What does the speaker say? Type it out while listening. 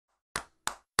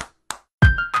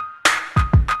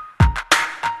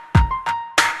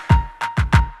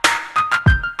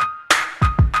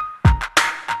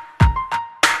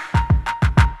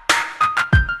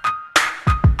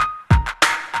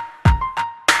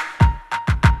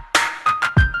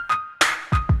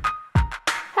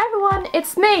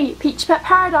it's me, Peach Pet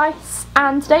Paradise,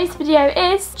 and today's video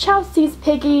is Chelsea's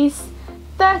Piggies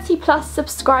 30+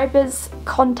 subscribers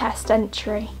contest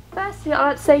entry. Firstly, I'd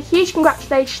like to say huge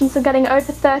congratulations on getting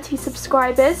over 30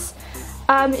 subscribers.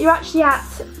 You're actually at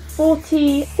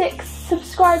 46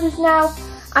 subscribers now,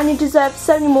 and you deserve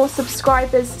so many more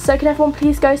subscribers. So can everyone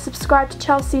please go subscribe to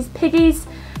Chelsea's Piggies?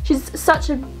 She's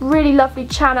such a really lovely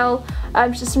channel.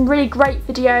 She does some really great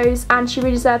videos, and she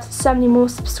really deserves so many more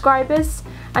subscribers.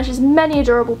 And she has many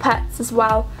adorable pets as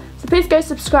well. So please go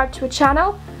subscribe to her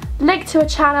channel. The link to her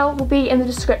channel will be in the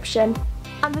description.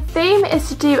 And the theme is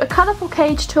to do a colourful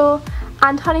cage tour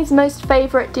and Honey's most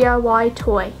favourite DIY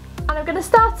toy. And I'm going to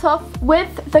start off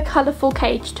with the colourful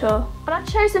cage tour. And I've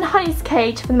chosen Honey's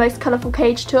cage for the most colourful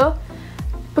cage tour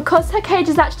because her cage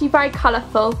is actually very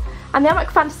colourful, and the iMovie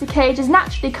Fantasy cage is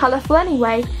naturally colourful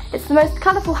anyway. It's the most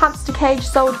colourful hamster cage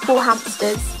sold for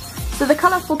hamsters. So the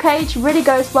colourful cage really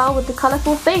goes well with the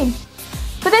colourful theme.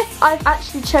 For this, I've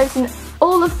actually chosen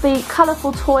all of the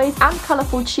colourful toys and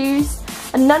colourful chews,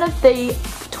 and none of the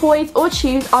toys or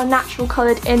chews are natural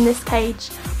coloured in this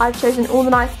cage. I've chosen all the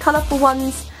nice colourful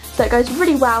ones, so it goes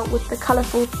really well with the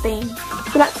colourful theme.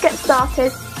 So let's get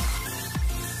started.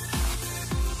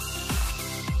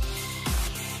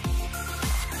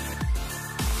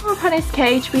 For Honey's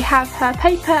cage, we have her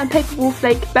paper and paper wool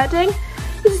flake bedding.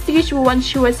 This is the usual one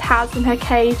she always has in her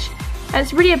cage, and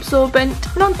it's really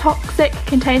absorbent, non-toxic,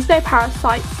 contains no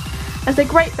parasites, and it's a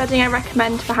great bedding I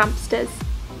recommend for hamsters.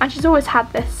 And she's always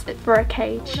had this for her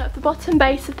cage. At the bottom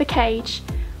base of the cage,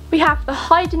 we have the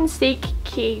hide and seek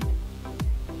cube.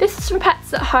 This is from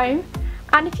Pets at Home,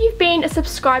 and if you've been a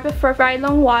subscriber for a very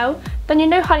long while, then you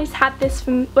know Honey's had this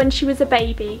from when she was a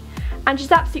baby, and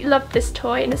she's absolutely loved this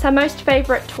toy, and it's her most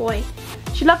favourite toy.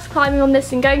 She loves climbing on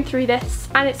this and going through this,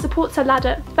 and it supports her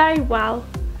ladder very well.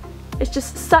 It's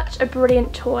just such a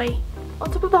brilliant toy. On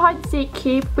top of the hide and seek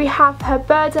cube, we have her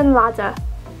bird and ladder.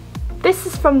 This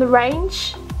is from the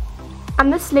range,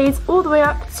 and this leads all the way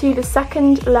up to the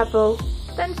second level.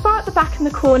 Then far at the back in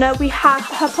the corner, we have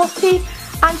her potty,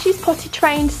 and she's potty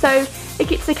trained, so it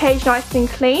keeps the cage nice and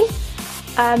clean,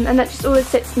 and that just always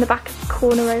sits in the back of the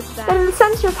corner over there. Then in the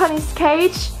centre of Honey's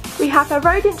cage, we have her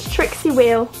rodent Trixie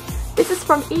wheel. This is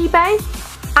from eBay,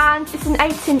 and it's an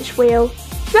 8-inch wheel.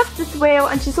 She loves this wheel,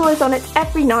 and she's always on it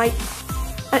every night,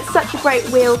 and it's such a great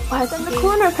wheel for her. In the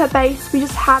corner of her base, we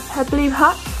just have her blue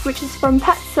hut, which is from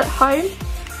Pets at Home,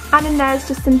 and in there is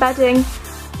just some bedding.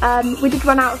 We did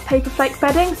run out of paper flake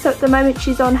bedding, so at the moment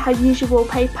she's on her usual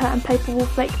paper and paper wool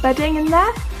flake bedding in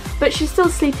there, but she's still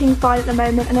sleeping fine at the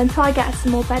moment, and until I get her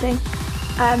some more bedding,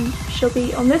 she'll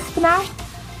be on this for now.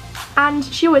 And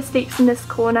she always sleeps in this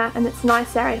corner, and it's a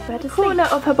nice area for her to sleep. In the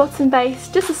corner of her bottom base,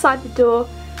 just beside the door,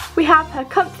 we have her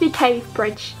comfy cave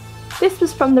bridge. This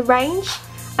was from the range,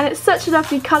 and it's such a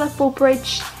lovely colourful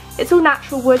bridge. It's all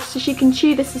natural wood, so she can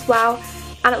chew this as well,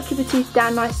 and it'll keep the teeth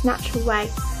down nice natural way.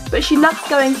 But she loves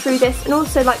going through this, and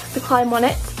also likes to climb on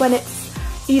it when it's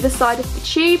either side of the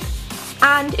tube.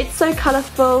 And it's so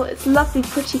colourful, it's a lovely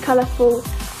pretty colourful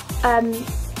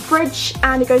bridge,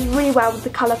 and it goes really well with the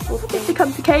colourful theme. This is the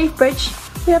comfy cave bridge.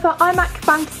 We have our iMovie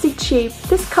Fantasy tube.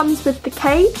 This comes with the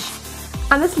cage,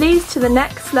 and this leads to the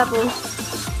next level.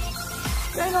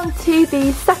 Going on to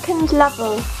the second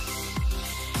level.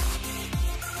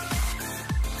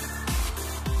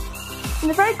 In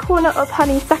the very corner of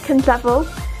Honey's second level,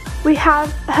 we have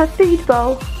her food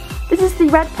bowl. This is the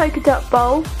red polka dot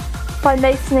bowl by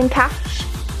Mason & Cash,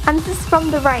 and this is from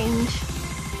the range.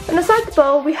 And beside the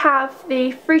bowl, we have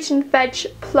the fruit and veg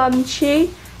plum chew.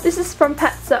 This is from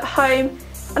Pets at Home,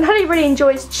 and Honey really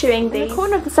enjoys chewing these. In the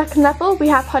corner of the second level, we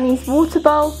have Honey's water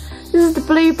bowl. This is the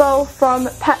blue bowl from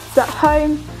Pets at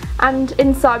Home, and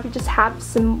inside we just have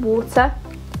some water.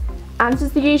 And this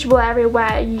is the usual area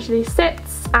where it usually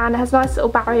sits, and it has a nice little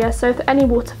barrier, so if any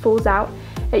water falls out,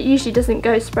 it usually doesn't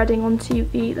go spreading onto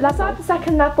the level. Beside the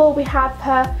second level, we have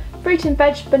her fruit and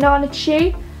veg banana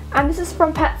chew, and this is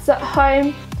from Pets at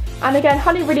Home. And again,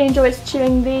 Honey really enjoys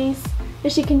chewing these.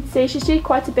 As you can see, she's chewed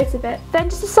quite a bit of it. Then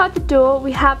just beside the door,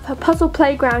 we have her puzzle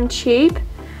playground tube,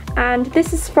 and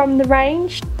this is from the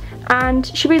range. And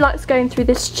she really likes going through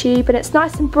this tube, and it's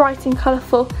nice and bright and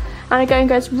colourful, and again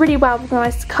goes really well with a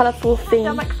nice colourful theme.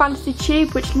 The iMovie Fantasy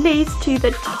tube, which leads to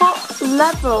the top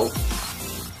level.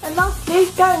 And lastly,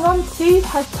 going on to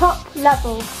her top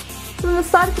level. So on the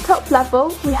side of the top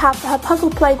level, we have her puzzle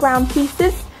playground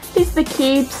pieces. These are the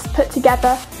cubes put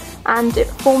together, and it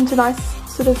forms a nice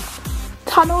sort of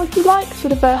tunnel, if you like,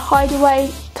 sort of a hideaway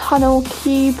tunnel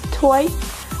cube toy.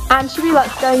 and she really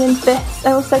likes going into this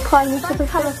and also climbing into the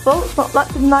colourful. It's got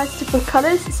lots of nice different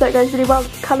colours, so it goes really well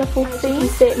with the colourful theme. You can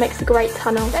see it makes a great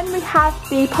tunnel. Then we have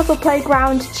the Puzzle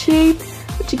Playground tube,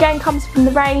 which again comes from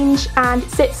the range and it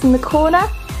sits in the corner,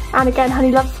 and again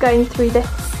Honey loves going through this.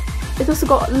 It's also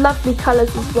got lovely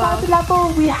colours as well. On the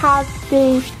level we have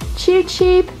the Chew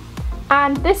Tube,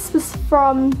 and this was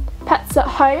from Pets at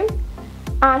Home,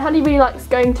 and Honey really likes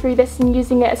going through this and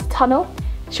using it as a tunnel.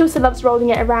 She also loves rolling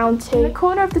it around too. In the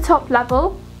corner of the top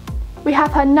level we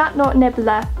have her Nut Knot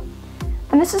Nibbler,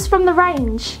 and this is from the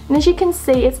range, and as you can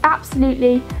see it's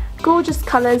absolutely gorgeous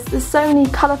colours. There's so many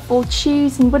colourful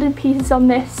chews and wooden pieces on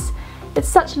this. It's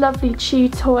such a lovely chew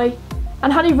toy,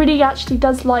 and Honey really actually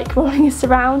does like rolling this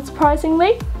around,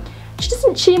 surprisingly. She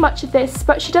doesn't chew much of this,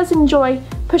 but she does enjoy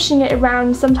pushing it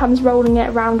around, sometimes rolling it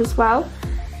around as well.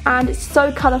 And it's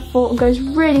so colourful and goes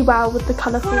really well with the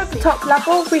colourful. At the top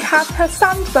level we have her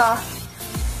sand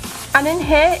bath, and in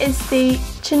here is the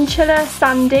Chinchilla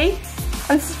Sandy,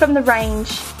 and this is from the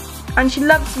range, and she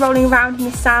loves rolling around in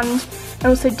the sand and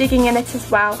also digging in it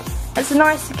as well. It's a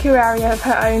nice secure area of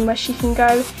her own where she can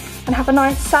go and have a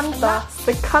nice sand bath.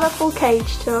 The colourful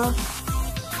cage tour.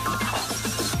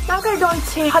 Now going on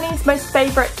to Honey's most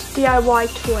favourite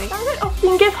DIY toy. I don't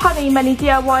often give Honey many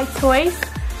DIY toys.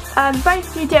 Very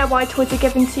few DIY toys are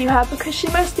given to her because she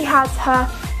mostly has her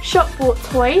shop bought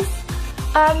toys.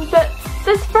 But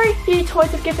there's very few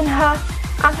toys I've given her,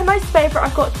 and her most favourite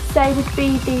I've got to say would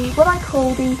be what I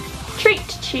call the treat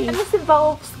tube. And this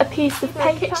involves a piece of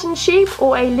paper, kitchen tube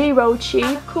or a loo roll tube,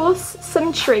 and of course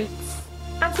some treats.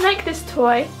 And to make this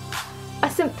toy, I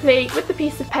simply, with the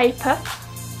piece of paper,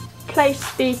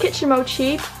 place the kitchen roll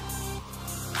tube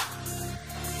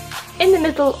in the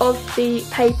middle of the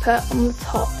paper on the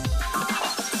top.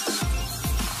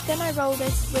 Then I roll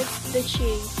this with the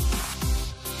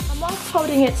tube, and whilst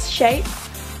holding its shape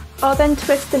I'll then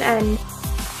twist an end.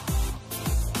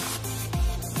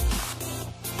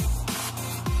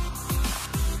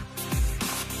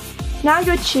 Now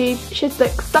your tube should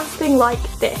look something like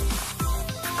this,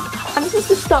 and this is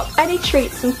to stop any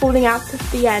treats from falling out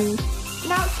of the end.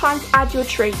 Now it's time to add your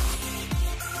treats.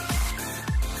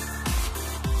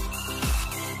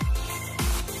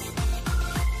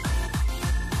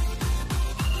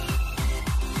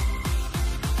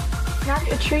 Now that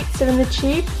your treats are in the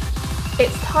tube,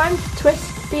 it's time to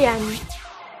twist the end.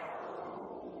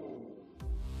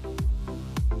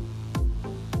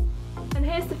 And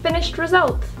here's the finished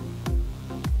result.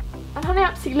 And Honey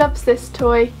absolutely loves this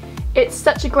toy. It's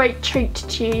such a great treat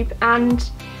tube, and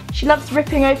she loves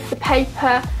ripping open the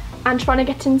paper and trying to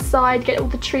get inside, get all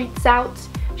the treats out.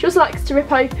 She also likes to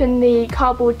rip open the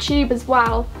cardboard tube as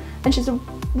well, and she's a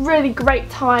really great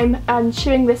time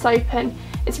chewing this open.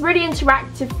 It's really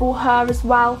interactive for her as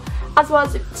well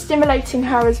as stimulating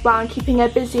her as well and keeping her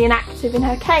busy and active in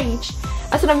her cage.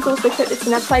 I sometimes also put this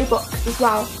in her play box as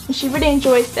well, and she really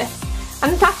enjoys this.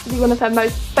 And this has to be one of her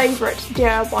most favourite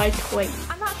DIY toys.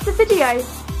 And that's the video,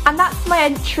 and that's my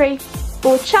entry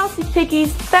for Chelsea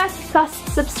Piggies 30+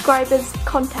 subscribers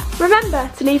contest. Remember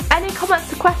to leave any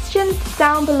comments or questions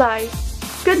down below.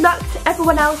 Good luck to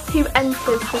everyone else who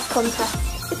enters this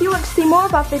contest. If you want to see more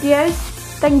of our videos,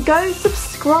 then go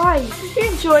subscribe. If you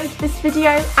enjoyed this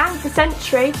video and this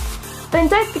entry, then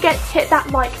don't forget to hit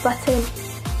that like button.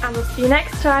 And we'll see you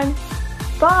next time.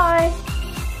 Bye!